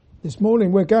This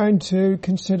morning we're going to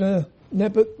consider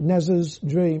Nebuchadnezzar's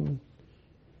dream,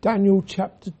 Daniel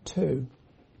chapter 2.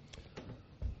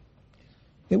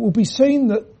 It will be seen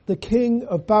that the king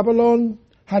of Babylon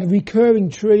had a recurring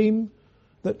dream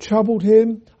that troubled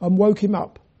him and woke him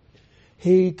up.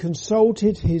 He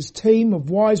consulted his team of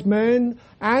wise men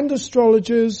and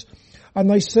astrologers, and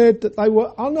they said that they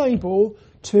were unable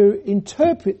to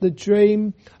interpret the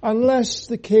dream unless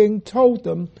the king told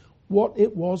them what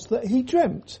it was that he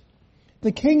dreamt.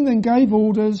 The king then gave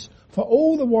orders for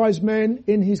all the wise men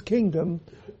in his kingdom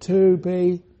to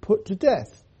be put to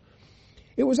death.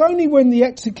 It was only when the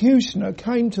executioner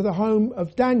came to the home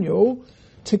of Daniel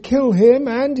to kill him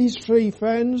and his three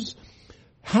friends,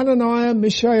 Hananiah,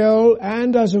 Mishael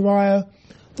and Azariah,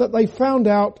 that they found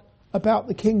out about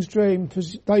the king's dream.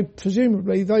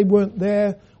 Presumably they weren't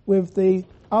there with the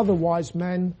other wise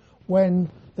men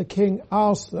when the king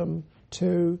asked them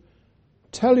to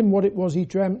tell him what it was he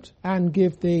dreamt and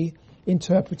give the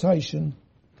interpretation.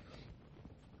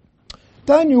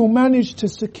 Daniel managed to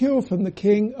secure from the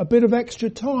king a bit of extra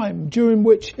time during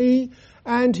which he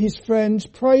and his friends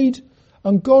prayed,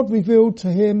 and God revealed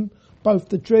to him both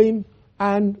the dream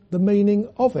and the meaning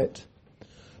of it.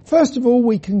 First of all,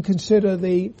 we can consider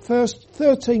the first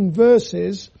 13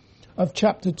 verses of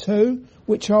chapter 2,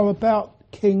 which are about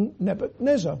King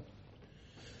Nebuchadnezzar.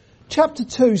 Chapter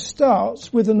 2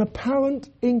 starts with an apparent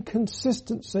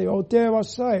inconsistency, or dare I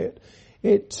say it,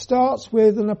 it starts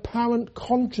with an apparent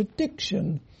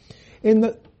contradiction in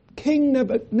that King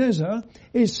Nebuchadnezzar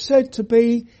is said to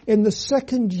be in the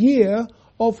second year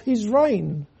of his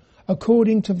reign,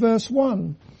 according to verse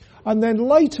 1. And then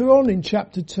later on in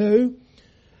chapter 2,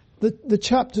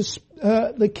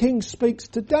 the king speaks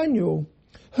to Daniel,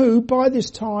 who by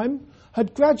this time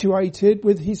had graduated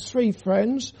with his three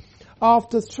friends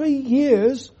after 3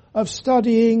 years of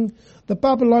studying the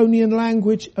Babylonian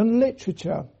language and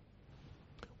literature,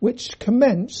 which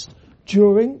commenced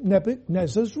during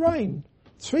Nebuchadnezzar's reign.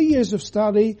 3 years of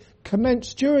study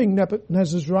commenced during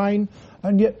Nebuchadnezzar's reign,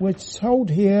 and yet we're told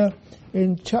here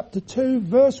in chapter 2,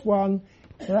 verse 1,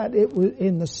 that it was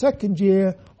in the second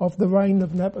year of the reign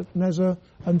of Nebuchadnezzar,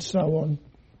 and so on.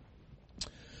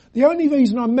 The only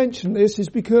reason I mention this is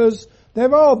because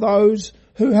there are those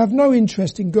who have no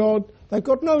interest in God. They've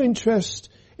got no interest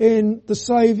in the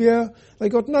Saviour.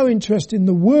 They've got no interest in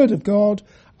the Word of God,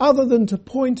 other than to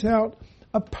point out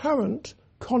apparent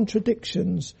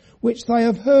contradictions which they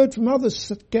have heard from other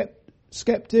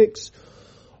skeptics,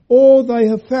 or they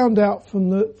have found out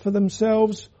for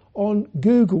themselves on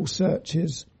Google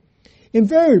searches.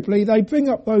 Invariably, they bring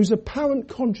up those apparent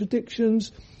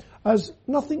contradictions as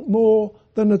nothing more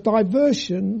than a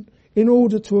diversion in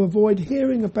order to avoid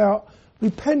hearing about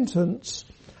repentance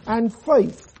and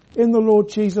faith in the Lord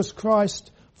Jesus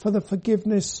Christ for the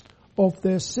forgiveness of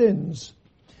their sins.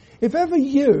 If ever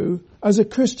you, as a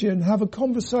Christian, have a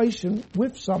conversation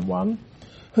with someone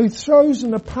who throws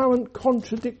an apparent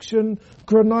contradiction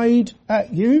grenade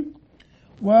at you,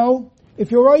 well, if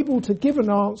you're able to give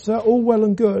an answer, all well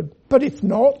and good. But if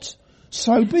not,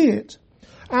 so be it.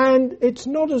 And it's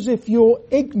not as if your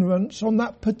ignorance on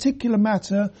that particular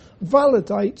matter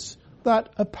validates that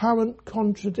apparent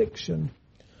contradiction.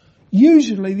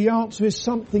 Usually the answer is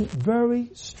something very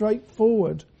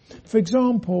straightforward. For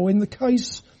example, in the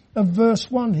case of verse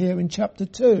 1 here in chapter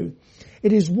 2,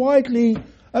 it is widely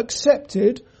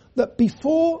accepted that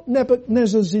before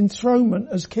Nebuchadnezzar's enthronement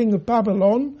as king of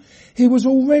Babylon, he was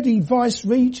already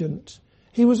vice-regent.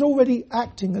 He was already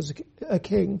acting as a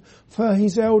king for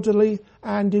his elderly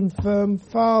and infirm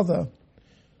father.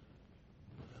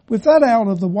 With that out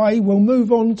of the way, we'll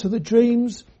move on to the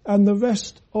dreams and the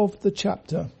rest of the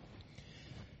chapter.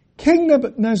 King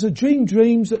Nebuchadnezzar dreamed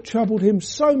dreams that troubled him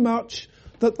so much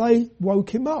that they woke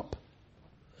him up.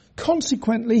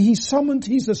 Consequently, he summoned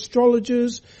his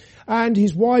astrologers and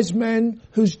his wise men,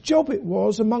 whose job it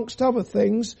was, amongst other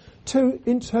things, to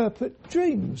interpret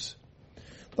dreams.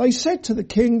 They said to the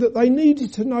king that they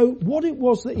needed to know what it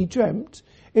was that he dreamt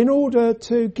in order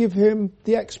to give him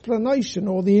the explanation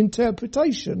or the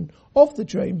interpretation of the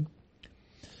dream.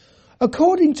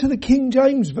 According to the King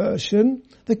James Version,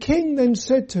 the king then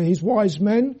said to his wise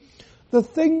men, "The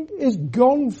thing is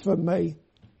gone from me,"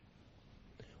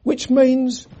 which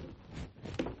means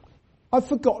I've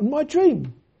forgotten my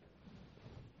dream.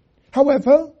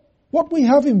 However, what we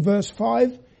have in verse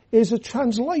 5 is a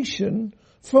translation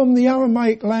from the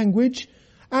Aramaic language,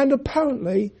 and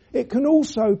apparently it can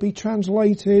also be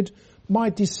translated, "My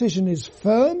decision is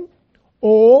firm,"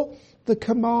 or "The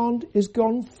command is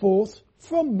gone forth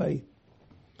from me,"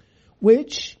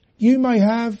 which you may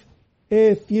have,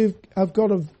 if you have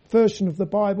got a version of the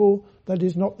Bible that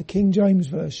is not the King James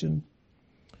Version.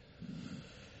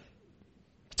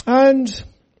 And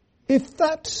if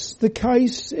that's the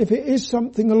case, if it is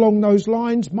something along those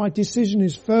lines, my decision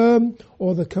is firm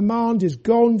or the command is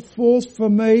gone forth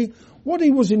from me, what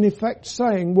he was in effect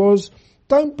saying was,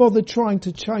 don't bother trying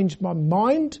to change my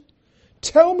mind.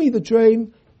 Tell me the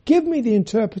dream, give me the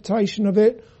interpretation of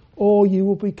it, or you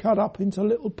will be cut up into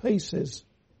little pieces.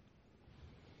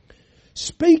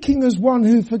 Speaking as one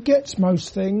who forgets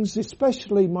most things,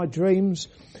 especially my dreams,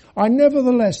 I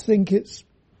nevertheless think it's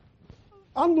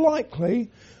unlikely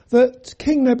that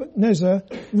King Nebuchadnezzar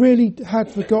really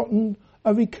had forgotten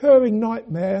a recurring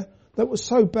nightmare that was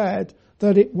so bad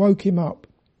that it woke him up.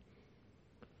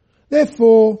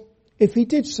 Therefore, if he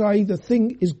did say the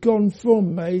thing is gone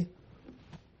from me,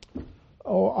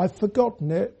 or I've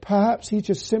forgotten it, perhaps he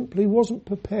just simply wasn't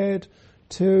prepared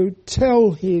to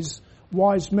tell his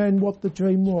wise men what the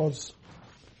dream was.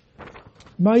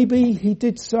 Maybe he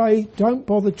did say, don't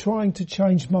bother trying to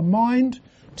change my mind,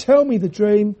 tell me the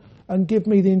dream and give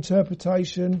me the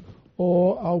interpretation,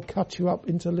 or I'll cut you up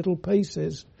into little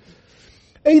pieces.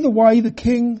 Either way, the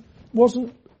king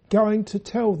wasn't going to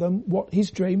tell them what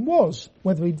his dream was,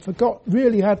 whether he'd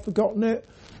really had forgotten it,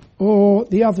 or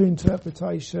the other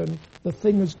interpretation, the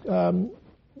thing is,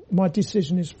 my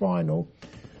decision is final.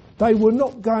 They were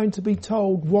not going to be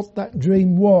told what that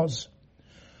dream was.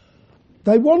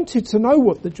 They wanted to know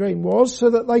what the dream was so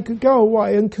that they could go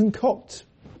away and concoct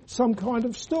some kind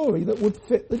of story that would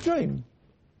fit the dream.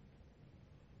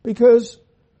 Because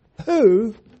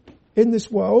who in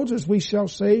this world, as we shall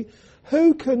see,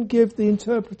 who can give the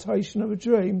interpretation of a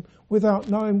dream without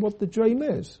knowing what the dream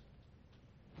is?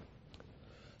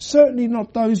 Certainly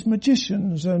not those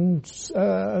magicians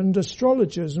and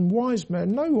astrologers and wise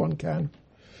men. No one can.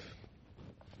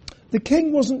 The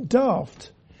king wasn't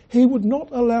daft. He would not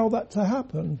allow that to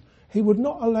happen. He would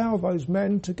not allow those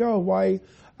men to go away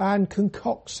and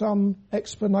concoct some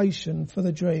explanation for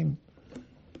the dream.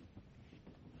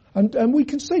 And we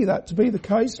can see that to be the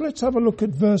case. Let's have a look at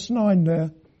verse 9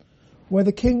 there, where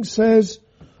the king says,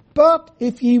 but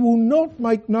if ye will not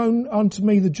make known unto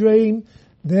me the dream,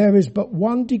 there is but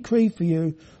one decree for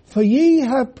you, for ye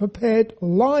have prepared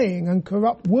lying and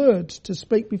corrupt words to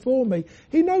speak before me.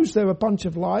 He knows they're a bunch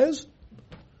of liars.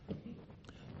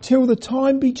 Till the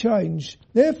time be changed.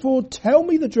 Therefore tell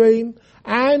me the dream,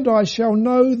 and I shall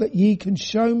know that ye can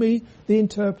show me the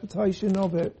interpretation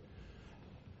of it.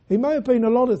 He may have been a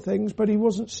lot of things, but he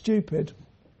wasn't stupid.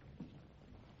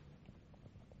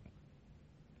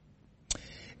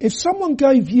 If someone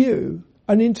gave you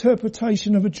an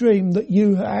interpretation of a dream that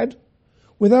you had,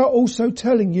 without also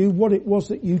telling you what it was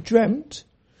that you dreamt,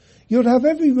 you'd have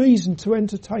every reason to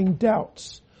entertain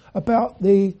doubts about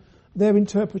their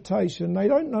interpretation. They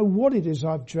don't know what it is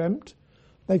I've dreamt.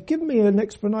 They've given me an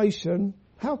explanation.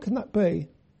 How can that be?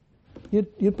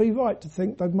 You'd be right to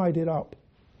think they've made it up.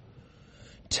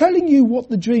 Telling you what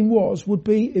the dream was would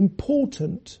be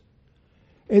important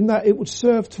in that it would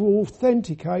serve to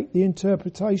authenticate the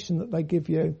interpretation that they give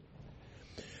you.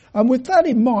 And with that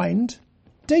in mind,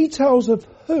 details of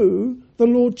who the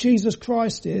Lord Jesus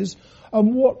Christ is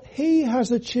and what he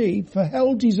has achieved for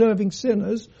hell-deserving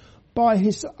sinners by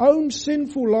his own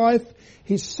sinful life,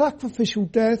 his sacrificial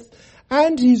death,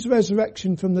 and his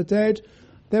resurrection from the dead,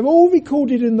 they're all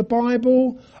recorded in the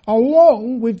Bible,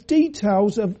 along with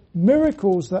details of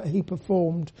miracles that he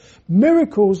performed,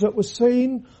 miracles that were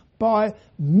seen by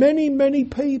many, many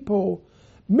people,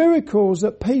 miracles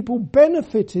that people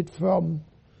benefited from,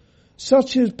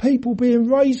 such as people being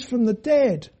raised from the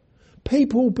dead,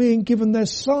 people being given their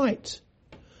sight.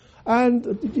 And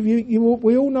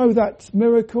we all know that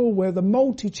miracle where the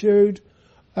multitude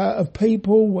of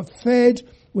people were fed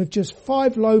with just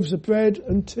 5 loaves of bread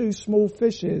and 2 small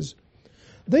fishes.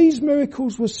 These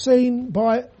miracles were seen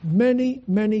by many,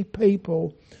 many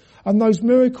people, and those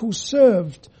miracles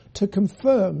served to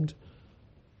confirm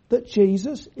that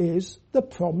Jesus is the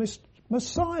promised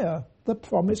Messiah, the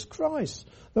promised Christ,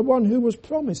 the one who was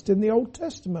promised in the Old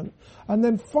Testament, and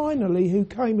then finally who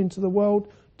came into the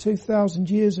world 2,000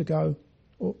 years ago.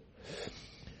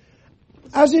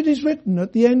 As it is written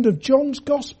at the end of John's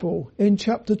Gospel in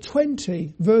chapter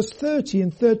 20, verse 30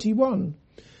 and 31,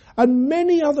 and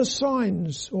many other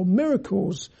signs or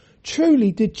miracles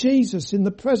truly did Jesus in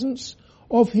the presence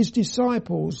of his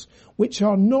disciples, which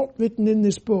are not written in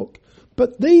this book,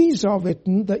 but these are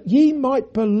written that ye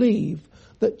might believe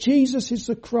that Jesus is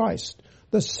the Christ,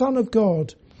 the Son of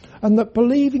God, and that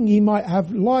believing ye might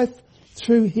have life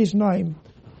through his name.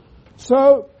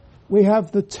 So we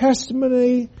have the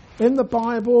testimony in the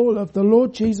Bible of the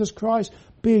Lord Jesus Christ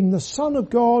being the Son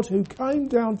of God who came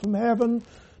down from heaven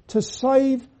to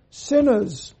save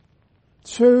sinners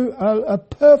through a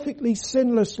perfectly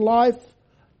sinless life,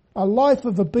 a life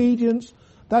of obedience,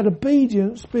 that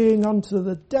obedience being unto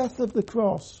the death of the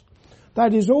cross.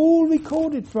 That is all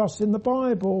recorded for us in the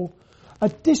Bible.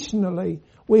 Additionally,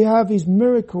 we have his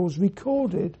miracles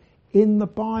recorded in the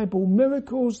Bible,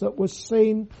 miracles that were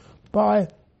seen by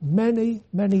many,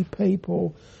 many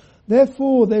people.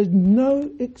 Therefore, there's no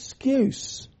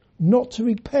excuse not to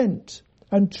repent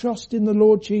and trust in the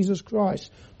Lord Jesus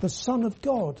Christ, the Son of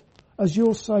God, as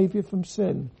your Saviour from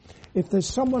sin. If there's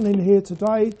someone in here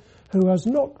today who has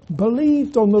not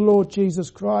believed on the Lord Jesus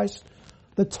Christ,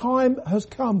 the time has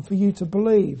come for you to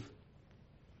believe.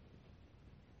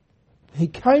 He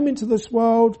came into this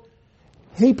world.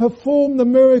 He performed the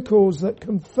miracles that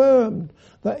confirmed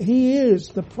that he is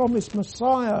the promised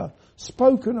Messiah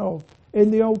spoken of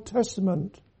in the Old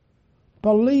Testament.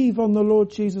 Believe on the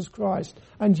Lord Jesus Christ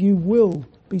and you will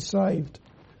be saved.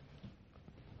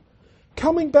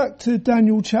 Coming back to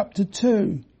Daniel chapter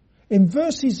 2, in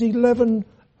verses 11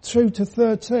 through to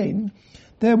 13,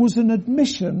 there was an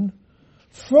admission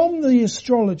from the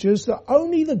astrologers that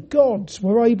only the gods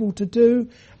were able to do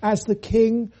as the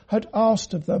king had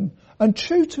asked of them. And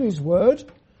true to his word,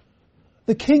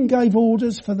 the king gave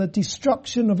orders for the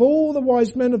destruction of all the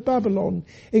wise men of Babylon,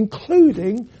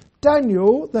 including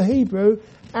Daniel, the Hebrew,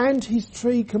 and his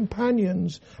 3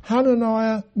 companions,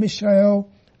 Hananiah, Mishael,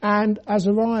 and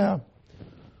Azariah.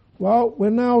 Well,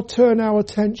 we'll now turn our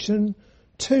attention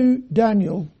to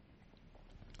Daniel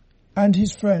and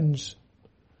his friends.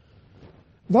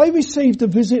 They received a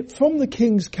visit from the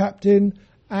king's captain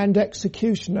and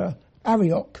executioner,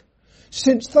 Arioch,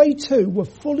 since they too were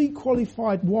fully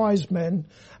qualified wise men,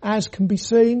 as can be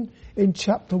seen in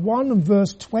chapter 1 and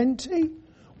verse 20,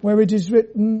 where it is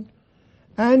written,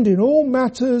 "And in all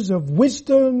matters of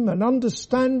wisdom and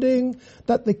understanding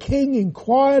that the king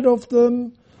inquired of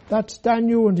them," that's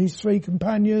Daniel and his 3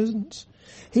 companions,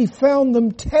 "he found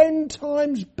them 10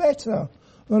 times better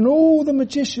than all the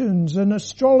magicians and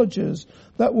astrologers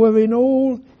that were in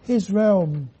all his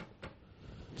realm."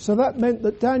 So that meant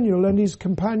that Daniel and his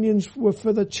companions were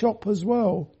for the chop as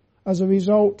well, as a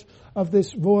result of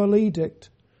this royal edict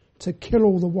to kill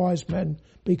all the wise men,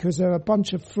 because they're a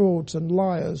bunch of frauds and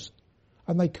liars,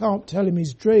 and they can't tell him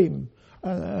his dream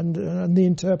and the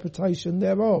interpretation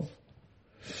thereof.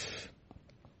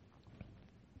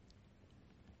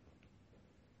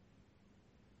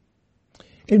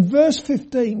 In verse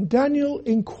 15, Daniel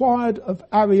inquired of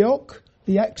Arioch,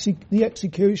 the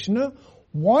executioner,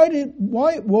 why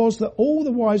it was that all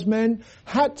the wise men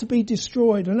had to be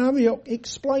destroyed. And Arioch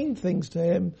explained things to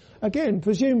him. Again,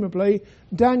 presumably,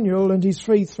 Daniel and his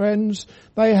 3 friends,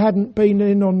 they hadn't been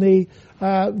in on the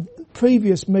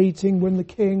previous meeting when the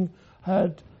king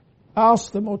had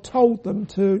asked them or told them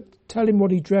to tell him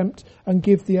what he dreamt and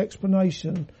give the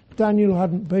explanation. Daniel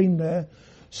hadn't been there.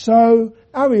 So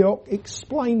Arioch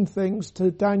explained things to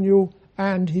Daniel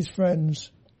and his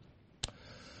friends.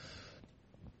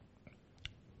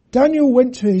 Daniel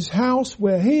went to his house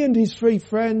where he and his 3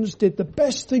 friends did the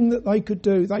best thing that they could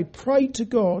do. They prayed to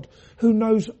God who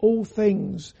knows all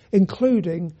things,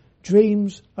 including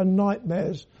dreams and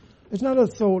nightmares. There's another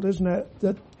thought, isn't it?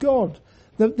 That God,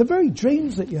 the very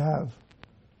dreams that you have,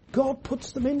 God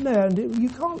puts them in there and you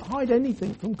can't hide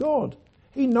anything from God.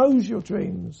 He knows your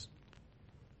dreams.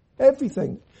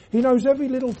 Everything. He knows every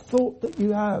little thought that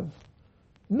you have.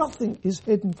 Nothing is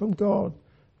hidden from God.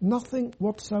 Nothing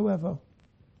whatsoever.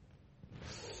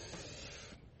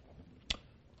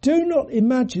 Do not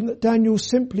imagine that Daniel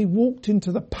simply walked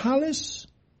into the palace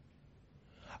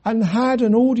and had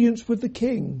an audience with the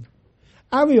king.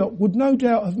 Arioch would no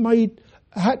doubt have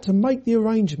had to make the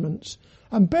arrangements.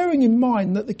 And bearing in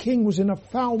mind that the king was in a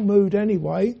foul mood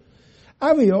anyway,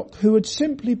 Arioch, who had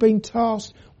simply been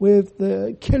tasked with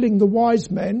killing the wise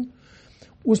men,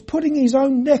 was putting his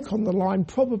own neck on the line,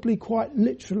 probably quite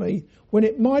literally, when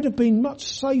it might have been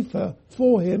much safer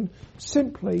for him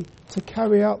simply to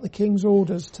carry out the king's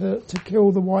orders to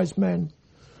kill the wise men.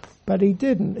 But he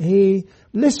didn't. He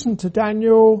listened to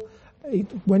Daniel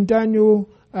when Daniel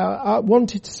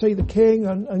wanted to see the king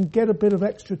and get a bit of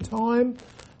extra time.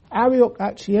 Arioch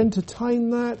actually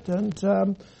entertained that,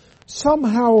 and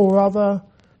somehow or other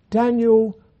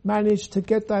Daniel managed to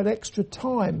get that extra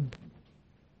time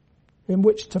in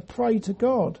which to pray to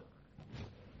God.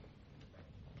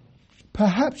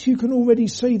 Perhaps you can already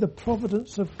see the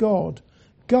providence of God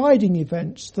guiding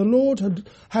events. The Lord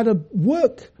had a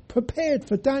work prepared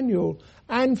for Daniel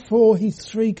and for his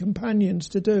 3 companions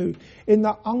to do in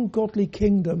the ungodly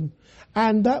kingdom.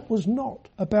 And that was not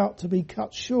about to be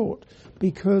cut short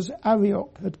because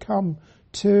Arioch had come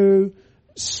to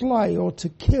slay or to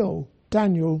kill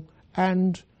Daniel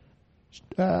and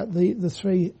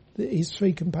his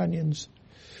three companions.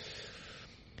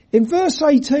 In verse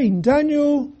 18,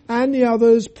 Daniel and the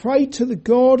others prayed to the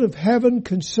God of heaven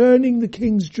concerning the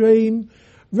king's dream,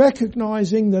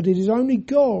 recognizing that it is only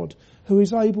God who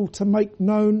is able to make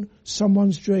known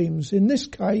someone's dreams. In this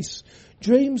case,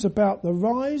 dreams about the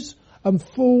rise and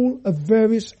fall of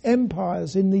various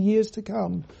empires in the years to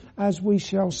come, as we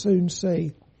shall soon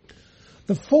see.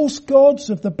 The false gods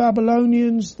of the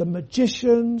Babylonians, the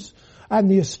magicians, and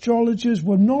the astrologers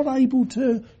were not able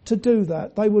to do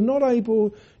that. They were not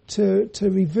able to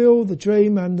reveal the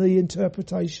dream and the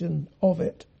interpretation of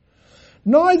it.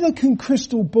 Neither can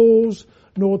crystal balls,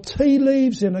 nor tea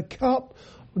leaves in a cup,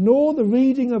 nor the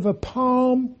reading of a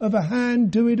palm of a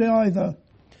hand do it either.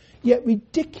 Yet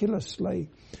ridiculously,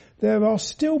 there are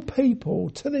still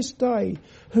people to this day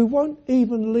who won't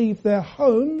even leave their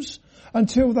homes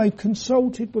until they've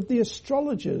consulted with the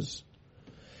astrologers.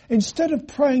 Instead of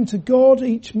praying to God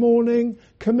each morning,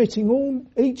 committing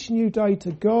each new day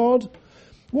to God,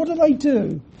 what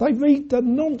do? They read the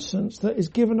nonsense that is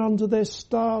given under their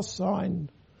star sign.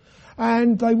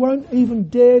 And they won't even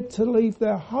dare to leave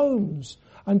their homes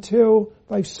until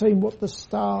they've seen what the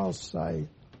stars say.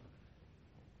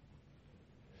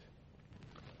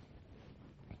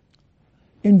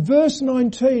 In verse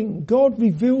 19, God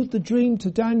revealed the dream to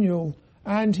Daniel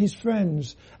and his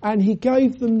friends, and he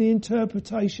gave them the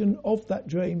interpretation of that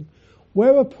dream,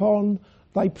 whereupon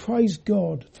they praised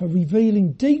God for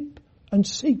revealing deep and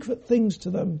secret things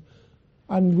to them.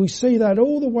 And we see that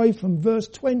all the way from verse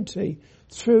 20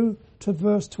 through to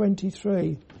verse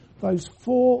 23. Those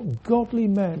four godly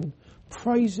men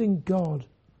praising God,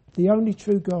 the only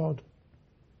true God,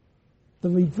 the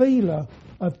revealer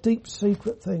of deep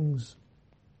secret things.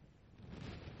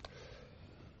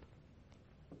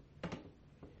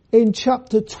 In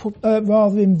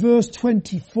in verse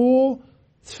 24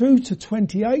 through to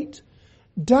 28,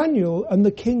 Daniel and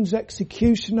the king's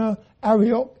executioner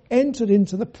Arioch entered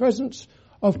into the presence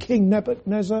of King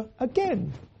Nebuchadnezzar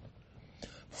again.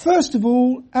 First of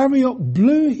all, Arioch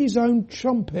blew his own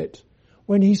trumpet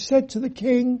when he said to the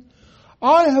king,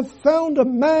 "I have found a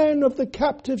man of the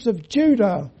captives of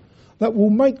Judah that will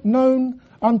make known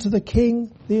unto the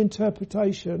king the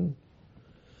interpretation."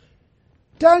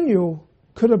 Daniel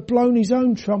could have blown his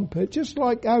own trumpet, just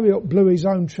like Arioch blew his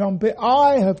own trumpet.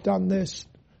 "I have done this,"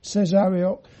 says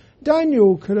Arioch.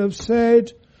 Daniel could have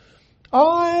said,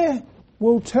 "I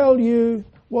will tell you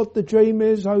what the dream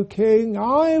is, O king.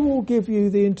 I will give you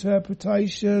the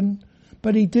interpretation."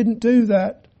 But he didn't do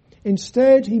that.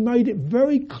 Instead, he made it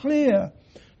very clear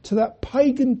to that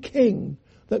pagan king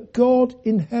that God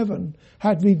in heaven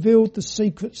had revealed the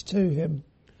secrets to him.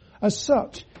 As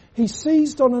such, he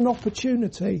seized on an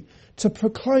opportunity to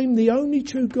proclaim the only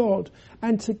true God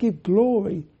and to give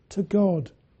glory to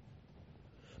God.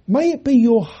 May it be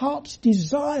your heart's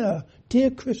desire,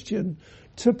 dear Christian,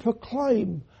 to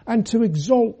proclaim and to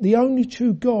exalt the only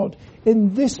true God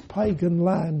in this pagan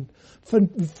land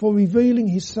for revealing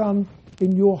his Son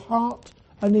in your heart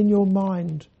and in your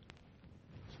mind.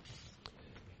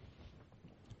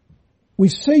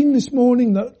 We've seen this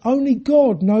morning that only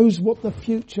God knows what the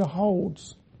future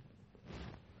holds.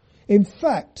 In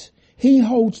fact, he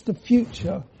holds the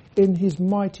future in his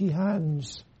mighty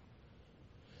hands.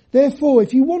 Therefore,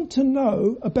 if you want to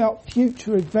know about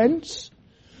future events,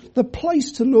 the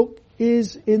place to look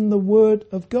is in the Word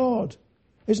of God.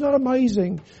 Isn't that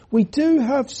amazing? We do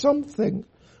have something.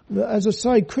 As I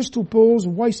say, crystal balls, a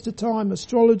waste of time.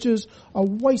 Astrologers, a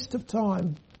waste of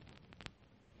time.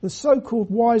 The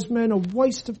so-called wise men, a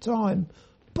waste of time.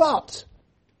 But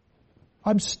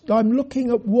I'm looking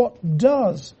at what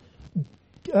does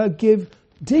give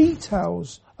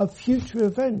details of future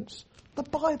events. The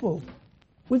Bible.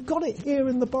 We've got it here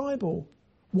in the Bible.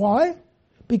 Why?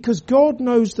 Because God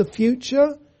knows the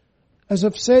future. As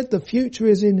I've said, the future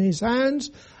is in his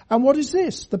hands. And what is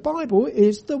this? The Bible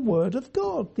is the Word of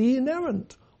God, the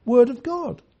inerrant Word of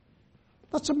God.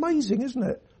 That's amazing, isn't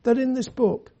it? That in this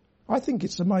book, I think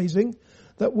it's amazing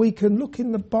that we can look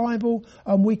in the Bible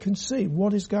and we can see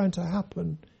what is going to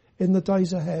happen in the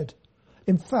days ahead.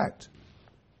 In fact,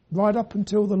 right up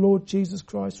until the Lord Jesus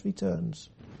Christ returns.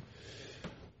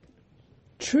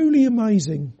 Truly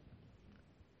amazing.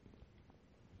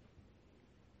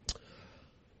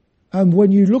 And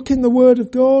when you look in the Word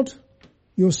of God,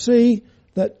 you'll see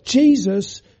that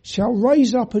Jesus shall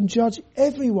raise up and judge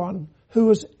everyone who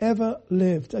has ever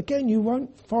lived. Again, you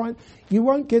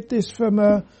won't get this from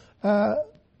a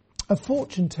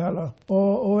fortune teller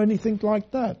or anything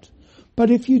like that.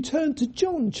 But if you turn to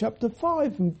John chapter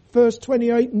 5 and verse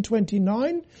 28 and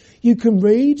 29, you can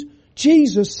read,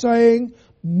 Jesus saying,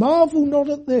 "Marvel not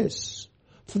at this,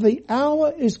 for the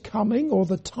hour is coming," or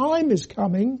the time is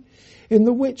coming, "in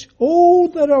the which all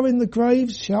that are in the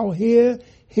graves shall hear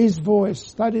his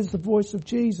voice." That is the voice of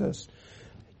Jesus.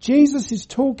 Jesus is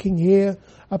talking here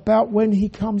about when he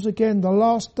comes again, the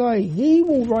last day. He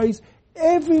will raise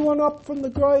everyone up from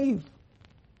the grave.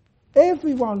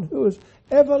 Everyone who has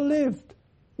ever lived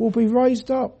will be raised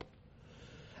up.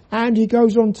 And he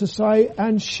goes on to say,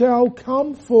 "And shall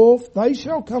come forth, they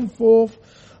shall come forth,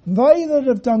 they that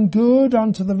have done good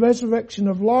unto the resurrection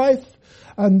of life,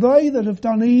 and they that have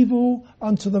done evil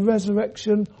unto the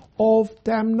resurrection of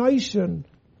damnation."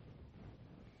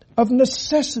 Of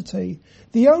necessity,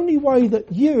 the only way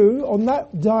that you, on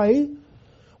that day,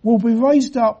 will be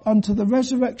raised up unto the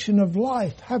resurrection of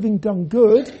life, having done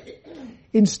good,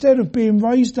 instead of being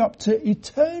raised up to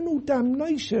eternal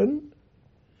damnation,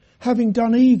 having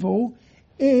done evil,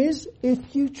 is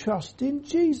if you trust in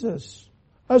Jesus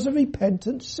as a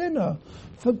repentant sinner.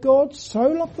 For God so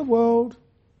loved the world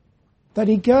that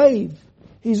he gave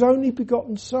his only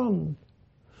begotten Son,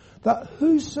 that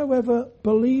whosoever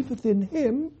believeth in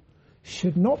him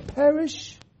should not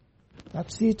perish,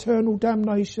 that's the eternal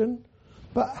damnation,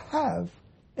 but have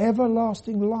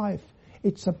everlasting life.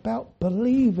 It's about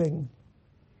believing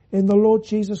in the Lord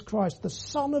Jesus Christ, the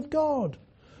Son of God,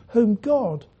 whom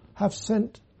God have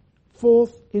sent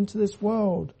forth into this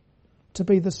world to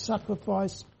be the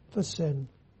sacrifice for sin.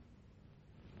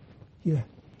 You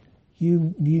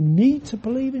need to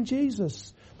believe in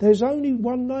Jesus. There's only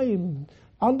one name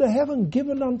under heaven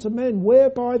given unto men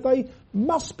whereby they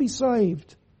must be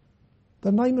saved.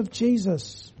 The name of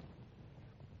Jesus.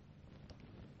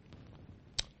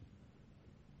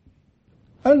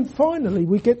 And finally,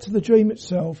 we get to the dream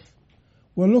itself.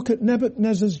 We'll look at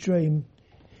Nebuchadnezzar's dream.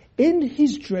 In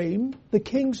his dream, the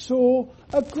king saw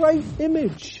a great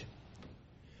image.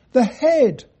 The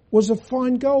head was of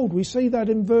fine gold. We see that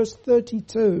in verse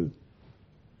 32.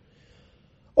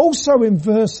 Also in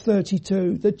verse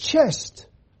 32, the chest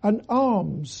and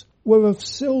arms were of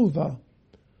silver.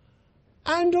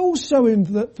 And also in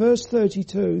verse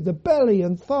 32, the belly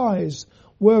and thighs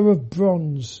were of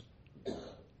bronze.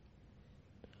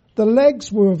 The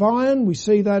legs were of iron. We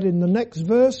see that in the next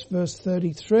verse, verse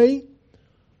 33.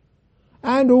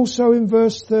 And also in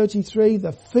verse 33,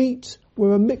 the feet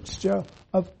were a mixture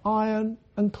of iron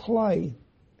and clay.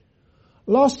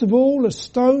 Last of all, a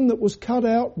stone that was cut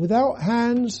out without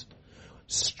hands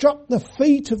struck the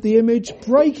feet of the image,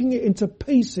 breaking it into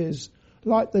pieces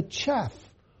like the chaff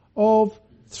of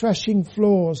threshing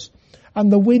floors,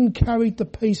 and the wind carried the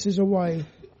pieces away.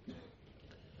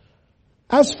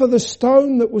 As for the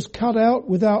stone that was cut out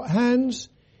without hands,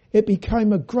 it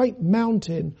became a great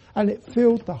mountain, and it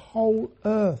filled the whole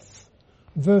earth.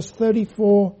 Verse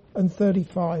 34 and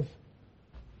 35.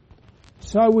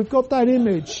 So we've got that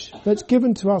image that's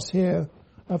given to us here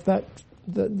of that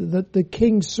the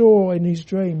king saw in his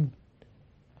dream.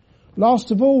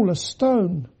 Last of all, a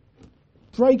stone,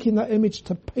 breaking that image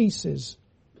to pieces,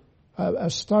 a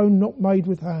stone not made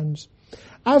with hands.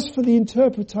 As for the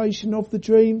interpretation of the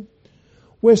dream,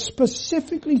 we're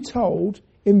specifically told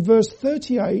in verse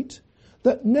 38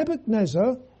 that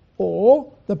Nebuchadnezzar,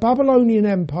 or the Babylonian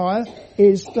Empire,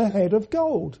 is the head of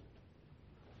gold.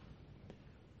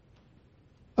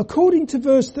 According to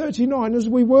verse 39, as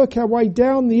we work our way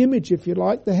down the image, if you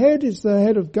like, the head is the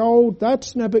head of gold.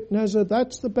 That's Nebuchadnezzar.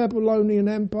 That's the Babylonian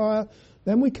Empire.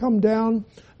 Then we come down.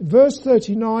 Verse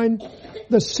 39,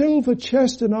 the silver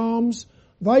chest and arms,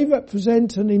 they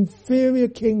represent an inferior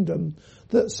kingdom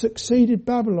that succeeded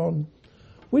Babylon.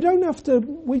 We don't have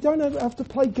to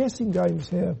play guessing games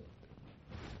here.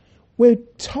 We're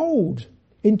told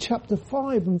in chapter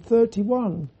 5 and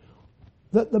 31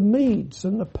 that the Medes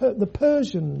and the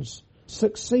Persians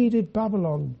succeeded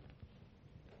Babylon.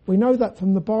 We know that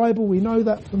from the Bible, we know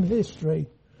that from history,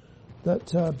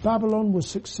 that Babylon was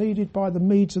succeeded by the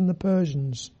Medes and the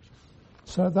Persians.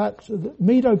 So that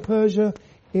Medo-Persia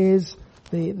is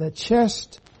the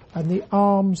chest and the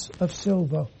arms of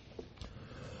silver.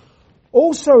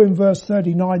 Also in verse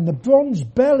 39, the bronze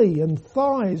belly and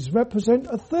thighs represent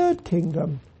a third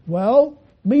kingdom. Well,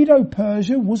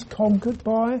 Medo-Persia was conquered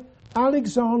by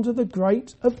Alexander the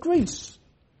Great of Greece.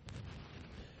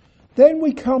 Then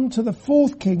we come to the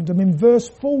fourth kingdom in verse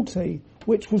 40,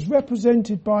 which was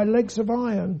represented by legs of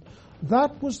iron.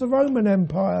 That was the Roman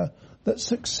Empire that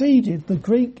succeeded the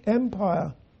Greek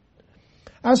Empire.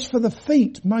 As for the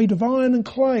feet made of iron and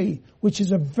clay, which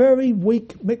is a very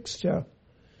weak mixture.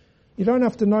 You don't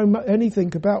have to know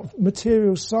anything about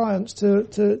material science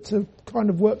to kind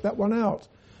of work that one out.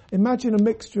 Imagine a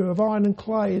mixture of iron and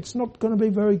clay. It's not going to be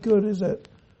very good, is it?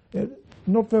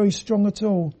 not very strong at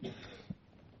all.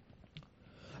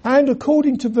 And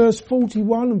according to verse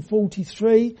 41 and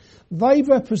 43, they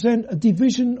represent a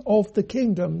division of the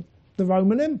kingdom, the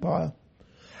Roman Empire.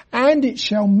 And it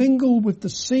shall mingle with the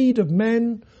seed of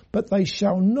men, but they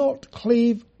shall not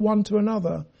cleave one to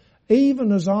another,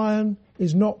 even as iron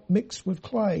is not mixed with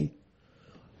clay.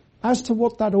 As to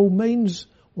what that all means,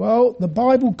 well, the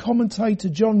Bible commentator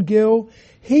John Gill,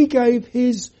 he gave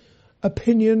his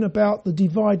opinion about the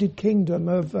divided kingdom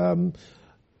of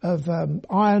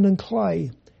iron and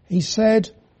clay. He said,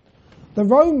 "The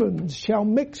Romans shall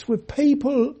mix with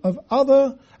people of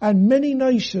other and many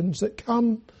nations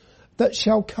that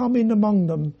shall come in among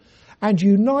them, and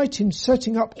unite in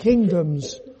setting up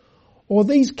kingdoms. Or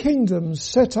these kingdoms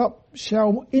set up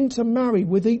shall intermarry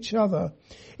with each other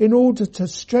in order to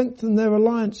strengthen their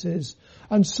alliances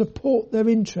and support their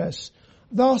interests.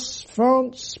 Thus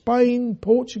France, Spain,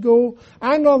 Portugal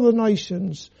and other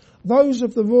nations, those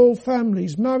of the royal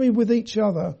families, marry with each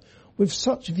other with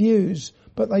such views,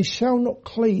 but they shall not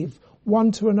cleave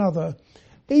one to another,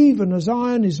 even as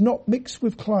iron is not mixed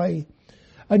with clay.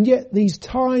 And yet these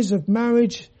ties of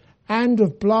marriage and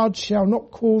of blood shall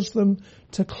not cause them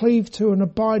to cleave to and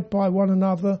abide by one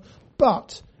another,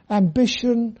 but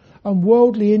ambition and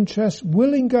worldly interest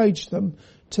will engage them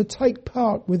to take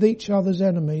part with each other's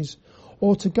enemies,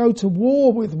 or to go to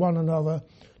war with one another,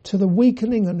 to the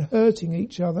weakening and hurting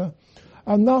each other.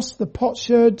 And thus the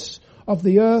potsherds of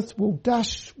the earth will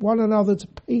dash one another to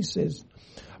pieces,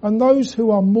 and those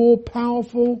who are more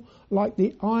powerful, like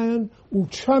the iron, will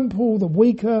trample the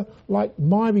weaker like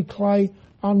miry clay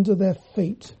under their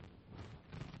feet."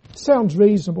 Sounds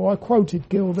reasonable. I quoted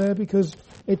Gill there because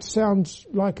it sounds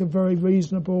like a very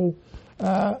reasonable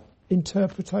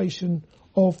interpretation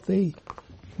of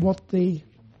what the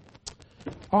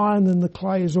iron and the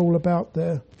clay is all about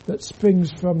there, that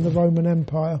springs from the Roman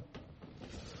Empire.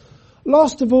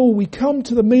 Last of all, we come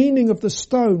to the meaning of the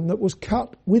stone that was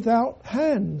cut without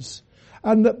hands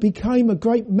and that became a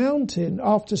great mountain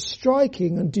after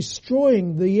striking and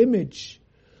destroying the image.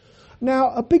 Now,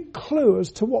 a big clue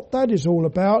as to what that is all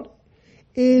about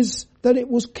is that it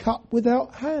was cut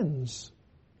without hands.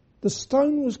 The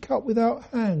stone was cut without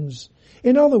hands.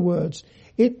 In other words,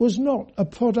 it was not a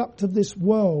product of this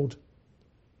world.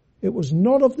 It was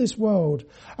not of this world.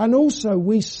 And also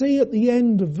we see at the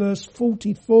end of verse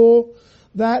 44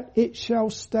 that it shall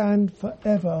stand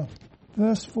forever.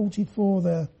 Verse 44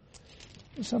 there.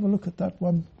 Let's have a look at that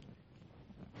one.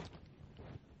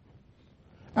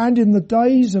 "And in the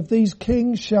days of these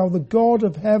kings shall the God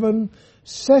of heaven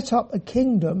set up a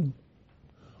kingdom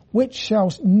which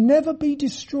shall never be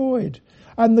destroyed,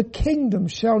 and the kingdom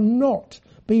shall not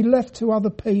be left to other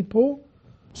people."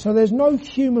 So there's no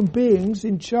human beings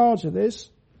in charge of this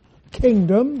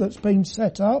kingdom that's been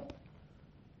set up.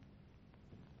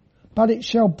 "But it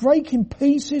shall break in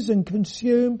pieces and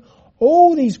consume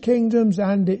all these kingdoms,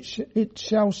 and it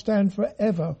shall stand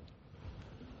forever."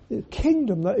 The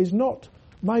kingdom that is not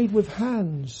made with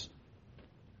hands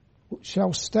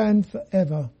shall stand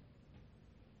forever.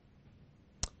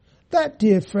 That,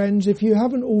 dear friends, if you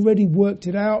haven't already worked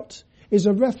it out, is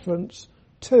a reference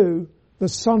to the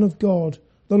Son of God,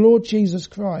 the Lord Jesus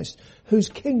Christ, whose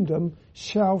kingdom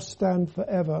shall stand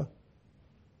forever.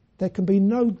 There can be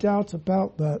no doubt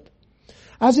about that.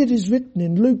 As it is written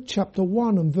in Luke chapter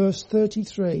 1 and verse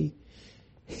 33,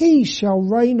 "He shall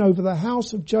reign over the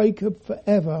house of Jacob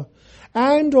forever,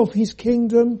 and of his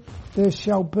kingdom there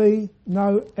shall be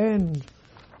no end."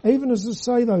 Even as I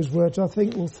say those words, I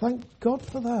think, well, thank God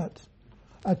for that.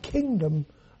 A kingdom,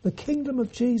 the kingdom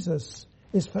of Jesus,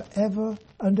 is forever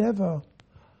and ever.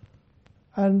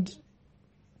 And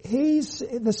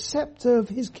the scepter of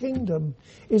his kingdom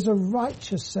is a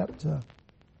righteous scepter.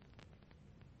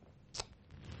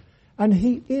 And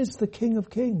he is the King of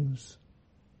Kings.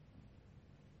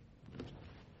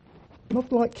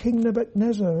 Not like King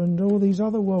Nebuchadnezzar and all these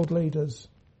other world leaders.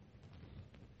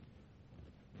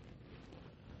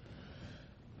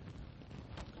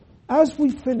 As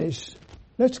we finish,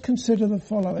 let's consider the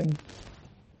following.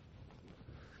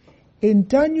 In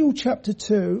Daniel chapter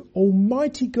 2,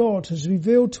 Almighty God has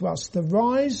revealed to us the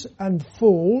rise and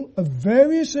fall of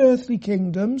various earthly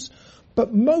kingdoms,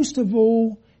 but most of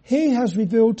all, he has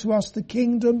revealed to us the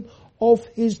kingdom of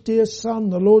his dear Son,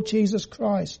 the Lord Jesus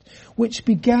Christ, which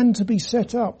began to be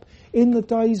set up in the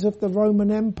days of the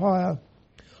Roman Empire.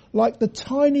 Like the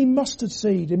tiny mustard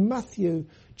seed in Matthew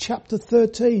chapter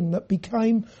 13 that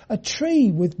became a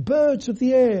tree with birds of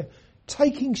the air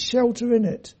taking shelter in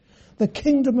it. The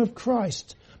kingdom of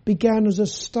Christ began as a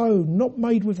stone not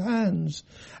made with hands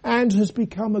and has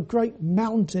become a great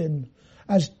mountain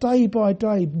as day by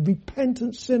day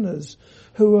repentant sinners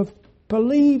who have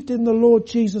believed in the Lord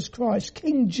Jesus Christ,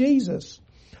 King Jesus,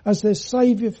 as their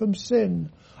saviour from sin,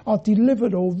 are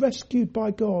delivered or rescued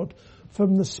by God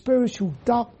from the spiritual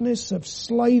darkness of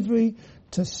slavery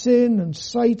to sin and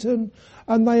Satan,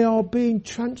 and they are being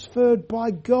transferred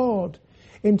by God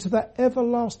into that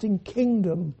everlasting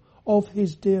kingdom of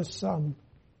his dear Son.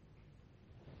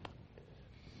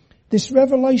 This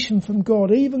revelation from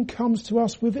God even comes to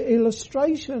us with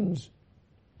illustrations.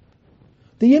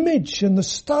 The image and the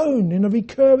stone in a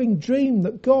recurring dream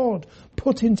that God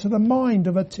put into the mind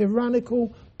of a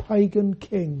tyrannical pagan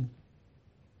king.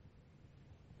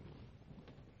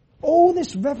 All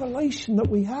this revelation that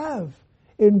we have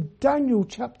in Daniel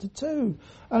chapter 2,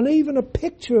 and even a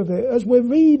picture of it as we're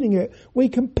reading it, we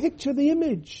can picture the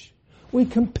image. We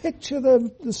can picture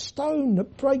the stone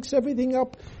that breaks everything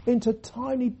up into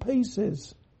tiny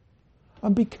pieces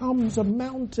and becomes a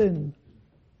mountain.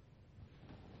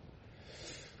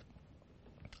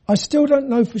 I still don't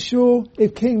know for sure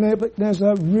if King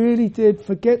Nebuchadnezzar really did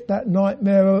forget that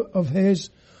nightmare of his,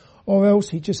 or else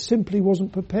he just simply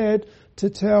wasn't prepared to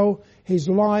tell his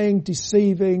lying,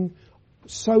 deceiving,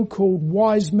 so-called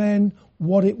wise men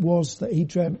what it was that he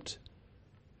dreamt.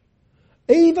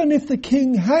 Even if the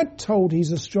king had told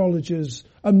his astrologers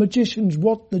and magicians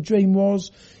what the dream was,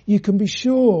 you can be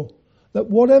sure that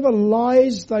whatever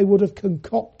lies they would have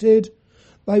concocted,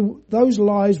 those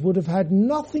lies would have had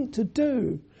nothing to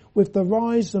do with the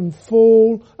rise and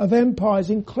fall of empires,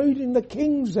 including the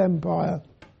king's empire.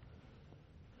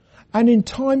 And in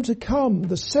time to come,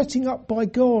 the setting up by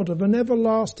God of an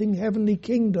everlasting heavenly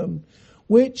kingdom,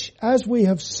 which, as we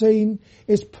have seen,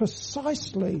 is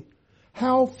precisely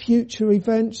how future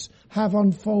events have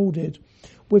unfolded,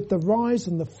 with the rise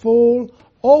and the fall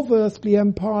of earthly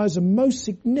empires, and most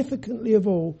significantly of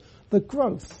all, the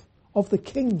growth of the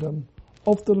kingdom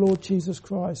of the Lord Jesus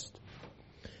Christ.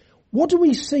 What do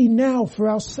we see now for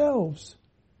ourselves?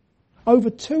 Over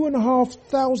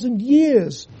 2,500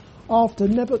 years after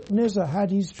Nebuchadnezzar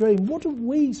had his dream, what do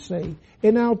we see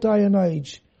in our day and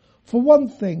age? For one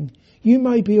thing, you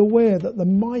may be aware that the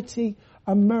mighty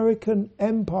American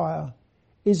empire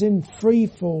is in free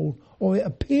fall, or it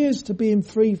appears to be in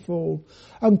free fall,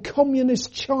 and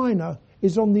communist China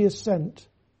is on the ascent.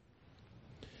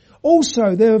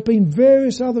 Also, there have been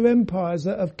various other empires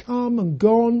that have come and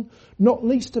gone, not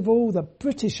least of all the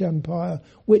British Empire,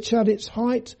 which at its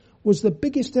height was the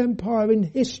biggest empire in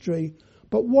history.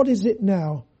 But what is it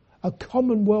now? A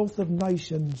commonwealth of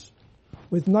nations,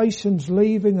 with nations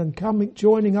leaving and coming,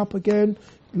 joining up again,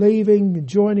 leaving and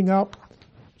joining up,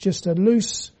 just a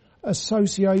loose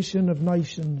association of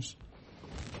nations.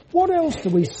 What else do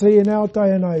we see in our day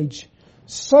and age?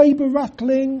 Sabre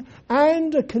rattling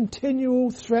and a continual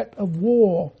threat of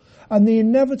war and the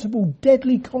inevitable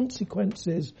deadly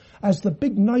consequences as the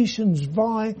big nations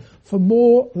vie for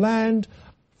more land,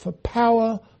 for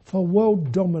power, for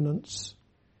world dominance.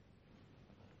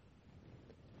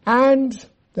 And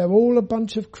they're all a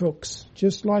bunch of crooks,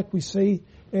 just like we see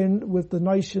with the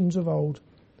nations of old.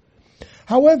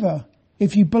 However,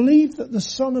 if you believe that the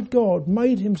Son of God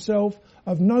made himself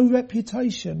of no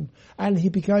reputation and he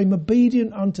became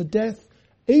obedient unto death,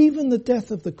 even the death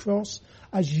of the cross,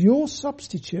 as your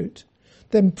substitute,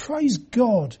 then praise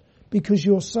God, because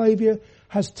your Saviour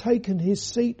has taken his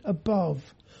seat above,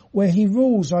 where he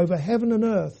rules over heaven and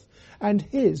earth, and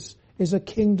his is a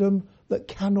kingdom that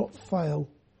cannot fail.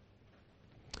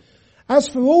 As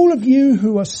for all of you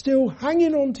who are still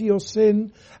hanging on to your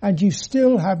sin, and you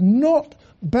still have not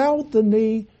bowed the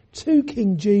knee to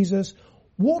King Jesus,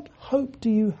 what hope do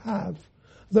you have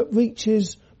that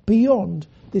reaches beyond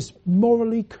this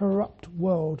morally corrupt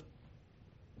world?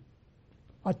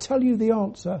 I tell you the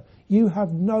answer, you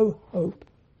have no hope.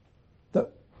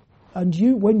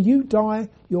 When you die,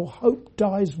 your hope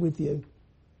dies with you.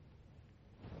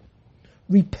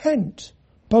 Repent,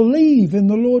 believe in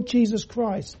the Lord Jesus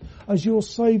Christ as your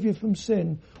Saviour from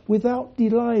sin without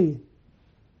delay,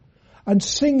 and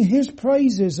sing his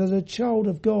praises as a child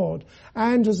of God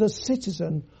and as a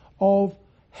citizen of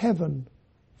heaven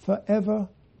forever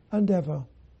and ever.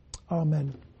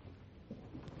 Amen.